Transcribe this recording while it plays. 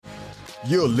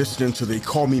You're listening to the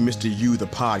Call Me Mr. You, the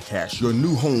podcast, your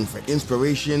new home for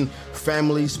inspiration,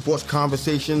 family, sports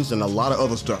conversations, and a lot of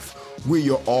other stuff. We're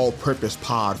your all-purpose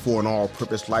pod for an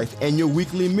all-purpose life and your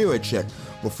weekly mirror check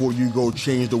before you go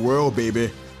change the world, baby.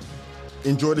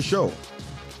 Enjoy the show.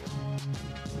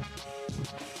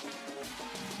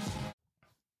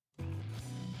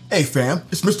 Hey fam,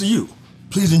 it's Mr. You.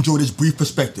 Please enjoy this brief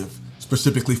perspective,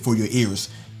 specifically for your ears.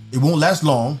 It won't last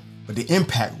long, but the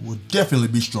impact will definitely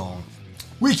be strong.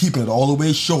 We're keeping it all the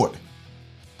way short.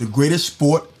 The greatest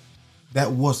sport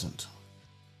that wasn't.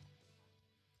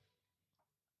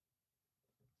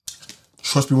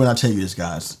 Trust me when I tell you this,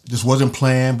 guys. This wasn't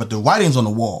planned, but the writing's on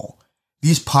the wall.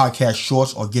 These podcast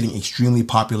shorts are getting extremely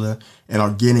popular and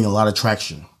are gaining a lot of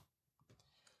traction.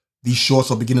 These shorts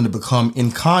are beginning to become,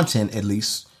 in content at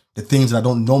least, the things that I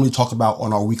don't normally talk about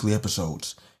on our weekly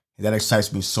episodes. And that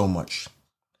excites me so much.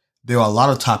 There are a lot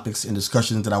of topics and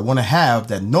discussions that I want to have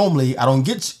that normally I don't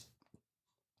get to.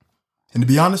 And to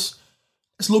be honest,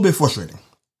 it's a little bit frustrating.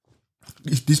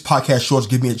 These podcast shorts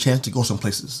give me a chance to go some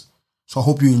places. So I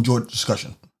hope you enjoyed the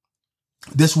discussion.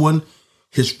 This one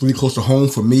hits really close to home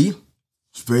for me.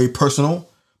 It's very personal,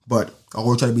 but I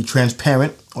always try to be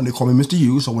transparent on They Call Me Mr.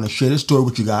 You, so I want to share this story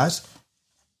with you guys.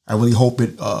 I really hope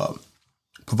it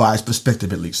provides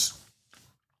perspective at least.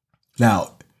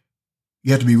 Now,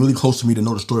 you have to be really close to me to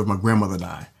know the story of my grandmother and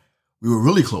I. We were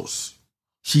really close.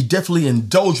 She definitely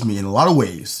indulged me in a lot of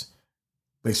ways,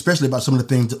 but especially about some of the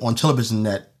things on television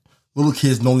that little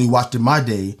kids normally watched in my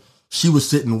day. She would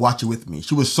sit and watch it with me.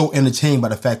 She was so entertained by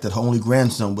the fact that her only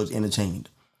grandson was entertained.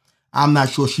 I'm not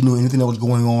sure she knew anything that was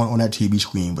going on that TV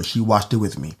screen, but she watched it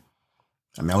with me.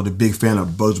 I mean, I was a big fan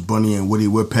of Bugs Bunny and Woody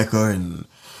Woodpecker and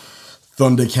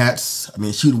Thundercats. I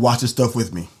mean, she would watch this stuff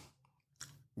with me.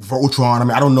 Voltron. I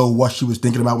mean, I don't know what she was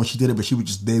thinking about when she did it, but she was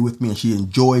just there with me and she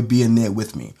enjoyed being there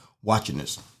with me, watching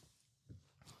this.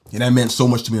 And that meant so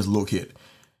much to me as a little kid.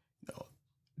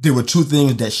 There were two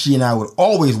things that she and I would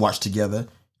always watch together,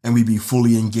 and we'd be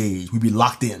fully engaged. We'd be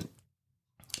locked in.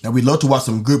 Now, we'd love to watch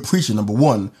some good preaching, number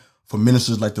one, from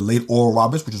ministers like the late Oral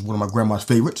Roberts, which is one of my grandma's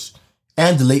favorites,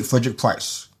 and the late Frederick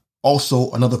Price, also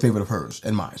another favorite of hers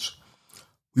and mine.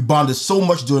 We bonded so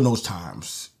much during those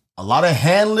times. A lot of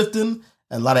hand lifting,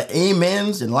 and a lot of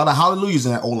amens, and a lot of hallelujahs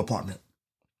in that old apartment.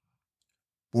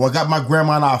 But what got my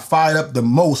grandma and I fired up the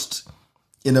most,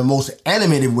 in the most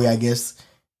animated way, I guess,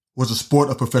 was the sport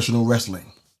of professional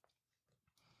wrestling.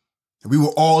 And we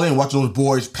were all in watching those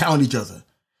boys pound each other.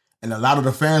 And the louder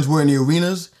the fans were in the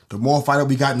arenas, the more fired up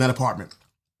we got in that apartment.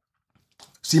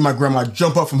 See my grandma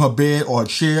jump up from her bed or her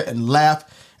chair and laugh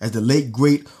as the late,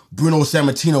 great Bruno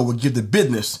Sammartino would give the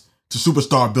business to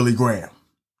superstar Billy Graham.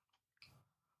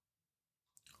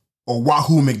 Or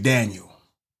Wahoo McDaniel.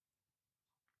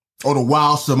 Or the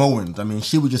Wild Samoans. I mean,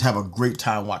 she would just have a great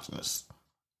time watching this.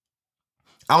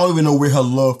 I don't even know where her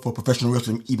love for professional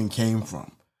wrestling even came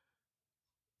from.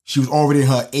 She was already in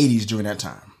her 80s during that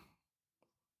time.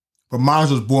 But mine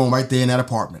was born right there in that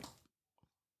apartment.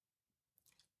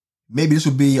 Maybe this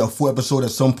would be a full episode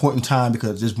at some point in time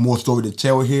because there's more story to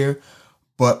tell here.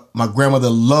 But my grandmother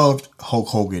loved Hulk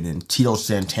Hogan and Tito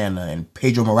Santana and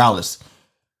Pedro Morales,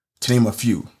 to name a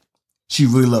few. She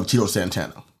really loved Tito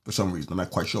Santana for some reason. I'm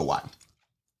not quite sure why.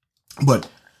 But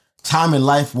time in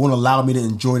life won't allow me to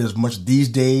enjoy it as much these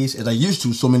days as I used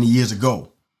to so many years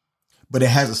ago. But it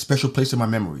has a special place in my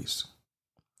memories.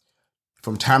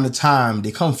 From time to time,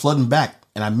 they come flooding back,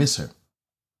 and I miss her.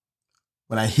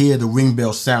 When I hear the ring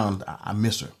bell sound, I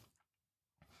miss her.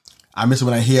 I miss her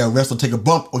when I hear a wrestler take a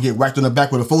bump or get whacked on the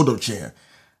back with a fold-up chair.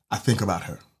 I think about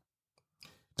her.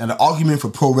 Now, the argument for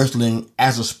pro wrestling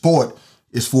as a sport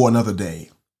is for another day.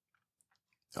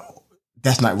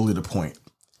 That's not really the point.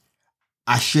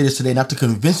 I share this today not to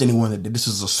convince anyone that this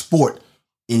is a sport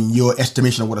in your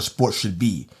estimation of what a sport should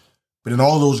be. But in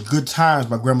all those good times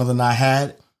my grandmother and I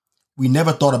had, we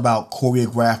never thought about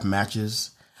choreographed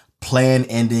matches, planned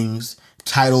endings,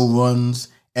 title runs,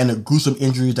 and the gruesome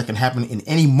injuries that can happen in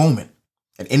any moment,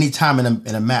 at any time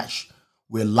in a match,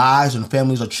 where lives and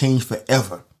families are changed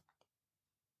forever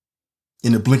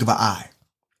in the blink of an eye.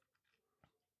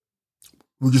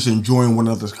 We're just enjoying one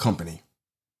another's company.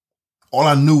 All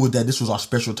I knew was that this was our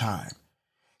special time.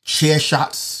 Chair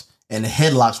shots and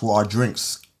headlocks were our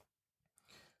drinks.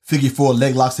 Figure four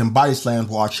leg locks and body slams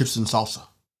were our chips and salsa.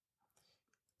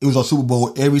 It was our Super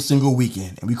Bowl every single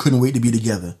weekend, and we couldn't wait to be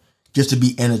together, just to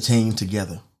be entertained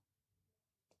together.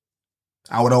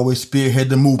 I would always spearhead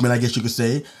the movement, I guess you could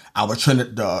say. I would turn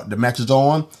the matches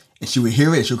on, and she would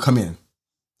hear it, and she would come in.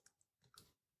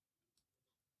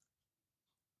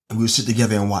 And we would sit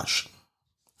together and watch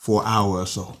for an hour or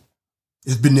so.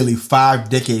 It's been nearly 5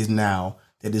 decades now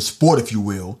that this sport, if you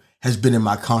will, has been in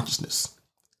my consciousness.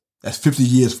 That's 50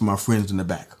 years for my friends in the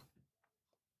back.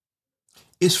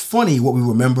 It's funny what we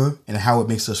remember and how it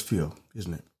makes us feel,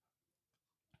 isn't it?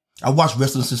 I watched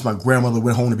wrestling since my grandmother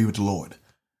went home to be with the Lord.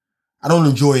 I don't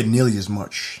enjoy it nearly as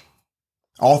much.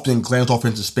 I often glance off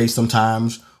into space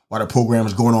sometimes while the program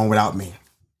is going on without me.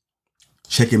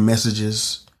 Checking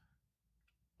messages.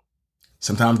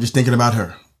 Sometimes just thinking about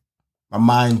her. My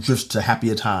mind drifts to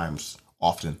happier times,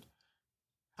 often.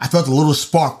 I felt a little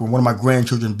spark when one of my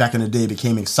grandchildren back in the day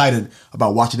became excited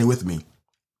about watching it with me.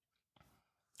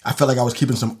 I felt like I was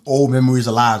keeping some old memories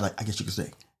alive, I guess you could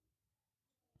say.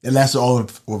 It lasted all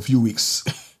for a few weeks.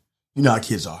 You know how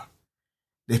kids are.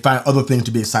 They find other things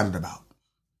to be excited about.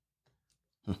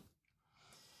 I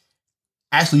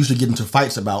actually used to get into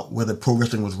fights about whether pro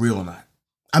wrestling was real or not.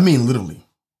 I mean, literally.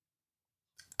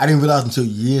 I didn't realize until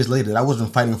years later that I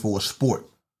wasn't fighting for a sport.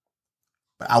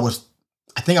 But I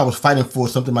think I was fighting for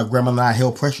something my grandma and I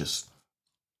held precious.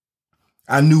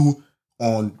 I knew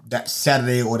on that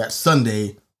Saturday or that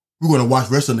Sunday, we were going to watch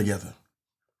wrestling together.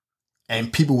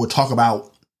 And people would talk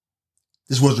about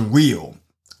this wasn't real.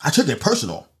 I took it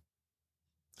personal.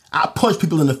 I punched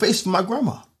people in the face for my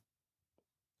grandma.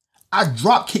 I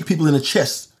drop kicked people in the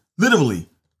chest, literally,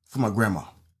 for my grandma.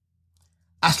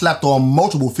 I slapped on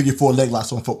multiple figure four leg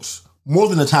locks on folks, more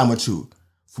than a time or two,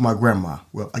 for my grandma.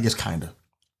 Well, I guess kinda.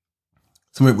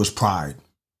 Some of it was pride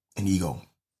and ego.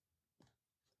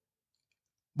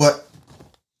 But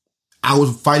I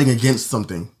was fighting against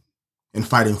something and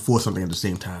fighting for something at the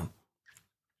same time.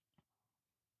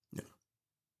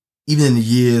 Even in the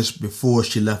years before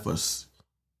she left us,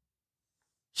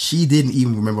 she didn't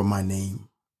even remember my name.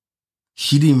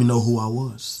 She didn't even know who I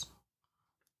was.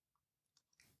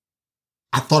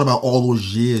 I thought about all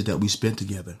those years that we spent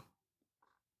together.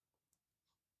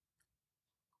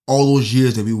 All those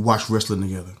years that we watched wrestling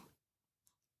together.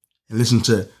 And listened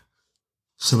to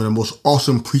some of the most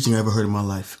awesome preaching I ever heard in my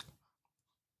life.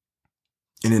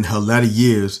 And in her latter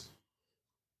years,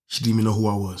 she didn't even know who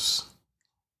I was.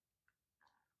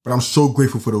 But I'm so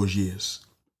grateful for those years.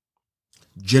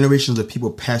 Generations of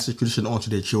people pass the tradition on to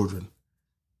their children.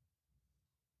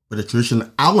 But the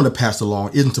tradition I want to pass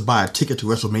along isn't to buy a ticket to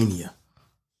WrestleMania.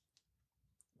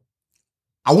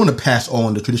 I want to pass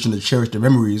on the tradition to cherish the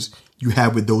memories you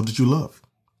have with those that you love.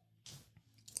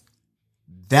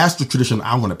 That's the tradition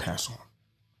I want to pass on.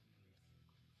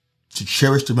 To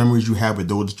cherish the memories you have with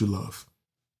those that you love.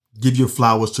 Give your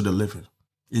flowers to the living.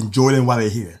 Enjoy them while they're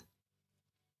here.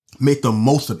 Make the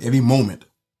most of every moment.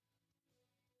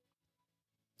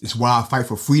 It's why I fight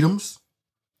for freedoms,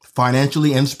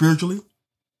 financially and spiritually.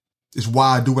 It's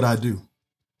why I do what I do.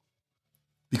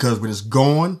 Because when it's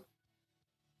gone,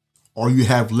 all you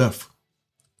have left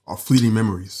are fleeting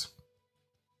memories.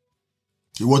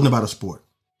 It wasn't about a sport.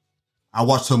 I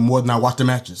watched her more than I watched the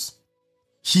matches.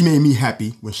 She made me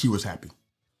happy when she was happy.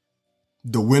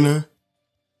 The winner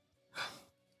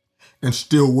and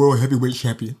still world heavyweight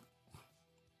champion.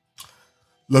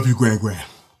 Love you, Grand.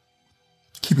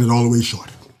 Keeping it all the way short.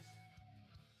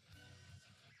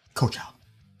 Coach out.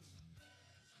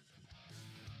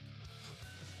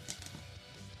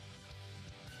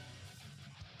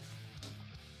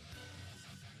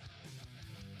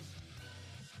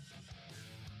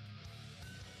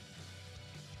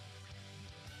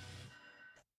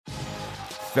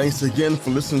 Thanks again for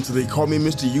listening to the Call Me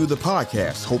Mr. You, the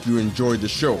podcast. Hope you enjoyed the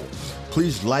show.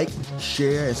 Please like,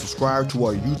 share, and subscribe to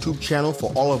our YouTube channel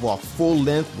for all of our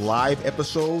full-length live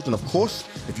episodes. And of course,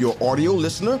 if you're an audio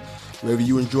listener, wherever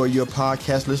you enjoy your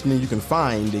podcast listening, you can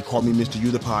find They Call Me Mr.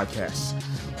 You, the podcast.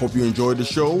 Hope you enjoyed the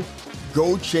show.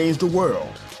 Go change the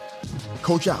world.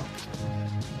 Coach out.